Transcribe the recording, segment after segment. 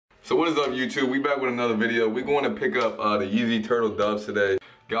So what is up, YouTube? We back with another video. We're going to pick up the Yeezy Turtle Doves today.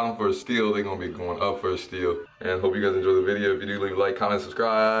 Got them for a steal. They're going to be going up for a steal. And hope you guys enjoy the video. If you do, leave a like, comment,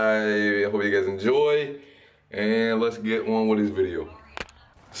 subscribe. I hope you guys enjoy. And let's get on with this video.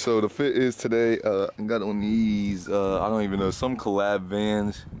 So the fit is today, I got on these, I don't even know, some collab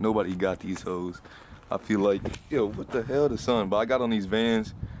Vans. Nobody got these hoes. I feel like, yo, what the hell, the sun? But I got on these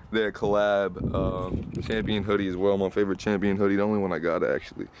Vans. They're collab, Champion hoodie as well. My favorite Champion hoodie, the only one I got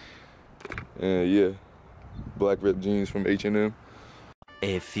actually. And yeah, black ripped jeans from H&M.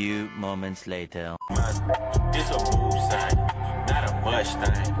 A few moments later. This a boob sign, not a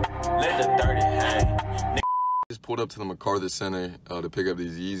Mustang. Let the 30 hang. Just pulled up to the MacArthur Center to pick up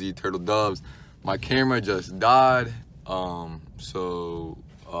these Yeezy Turtle Doves. My camera just died, so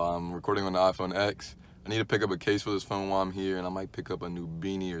I'm recording on the iPhone X. I need to pick up a case for this phone while I'm here, and I might pick up a new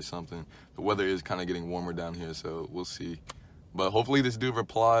beanie or something. The weather is kind of getting warmer down here, so we'll see. But hopefully this dude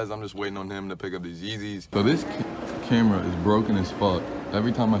replies. I'm just waiting on him to pick up these Yeezys. So this camera is broken as fuck.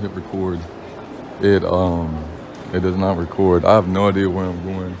 Every time I hit record, it does not record. I have no idea where I'm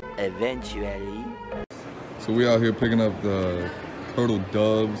going. Eventually. So we out here picking up the Turtle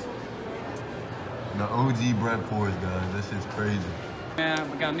Doves. The OG Brett Force, guys. This is crazy. Man,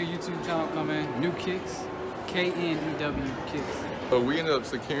 we got a new YouTube channel coming, new kicks, K-N-E-W kicks. So we ended up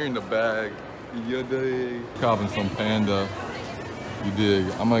securing the bag. You dig? Copping some Panda. You dig?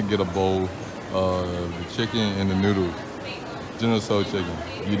 I'm gonna get a bowl of the chicken and the noodles. General Soul chicken.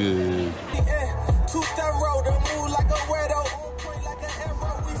 You dig?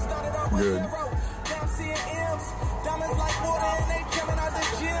 Good.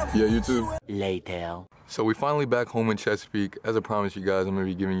 Yeah, you too. Later. So we finally back home in Chesapeake. As I promised you guys, I'm gonna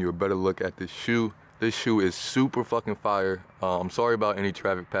be giving you a better look at this shoe. This shoe is super fucking fire. I'm sorry about any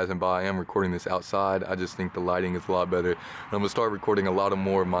traffic passing by. I am recording this outside. I just think the lighting is a lot better. And I'm gonna start recording a lot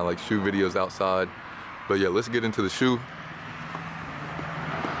more of my like shoe videos outside. But yeah, let's get into the shoe.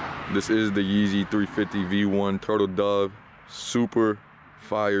 This is the Yeezy 350 V1 Turtle Dove. Super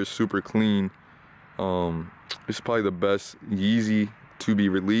fire, super clean. It's probably the best Yeezy to be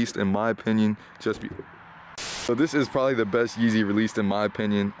released in my opinion. So this is probably the best Yeezy released in my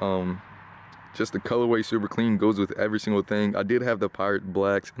opinion. Just the colorway super clean, goes with every single thing. I did have the Pirate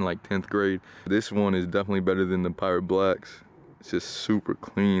Blacks in like 10th grade. This one is definitely better than the Pirate Blacks. It's just super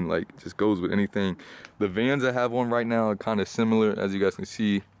clean, like just goes with anything. The Vans I have on right now are kind of similar, as you guys can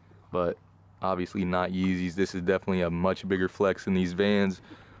see, but obviously not Yeezys. This is definitely a much bigger flex than these Vans,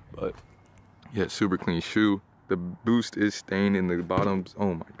 but yeah, super clean shoe. The boost is stained in the bottoms.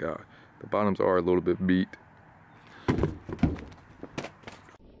 Oh my God, the bottoms are a little bit beat.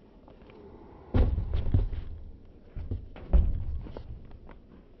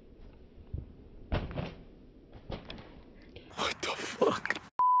 What the fuck?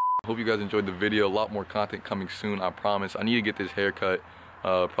 Hope you guys enjoyed the video. A lot more content coming soon, I promise. I need to get this haircut.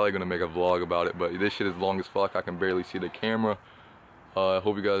 Probably gonna make a vlog about it, but this shit is long as fuck. I can barely see the camera. I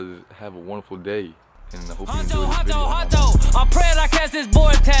hope you guys have a wonderful day, and I hope you enjoy this video. I'm praying I catch this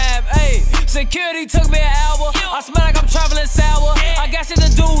board tab. Hey, security took me an hour. I smell like I'm traveling sour. I got shit to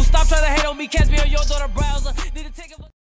do. Stop trying to hate on me. Catch me on your daughter browser. Need to take it.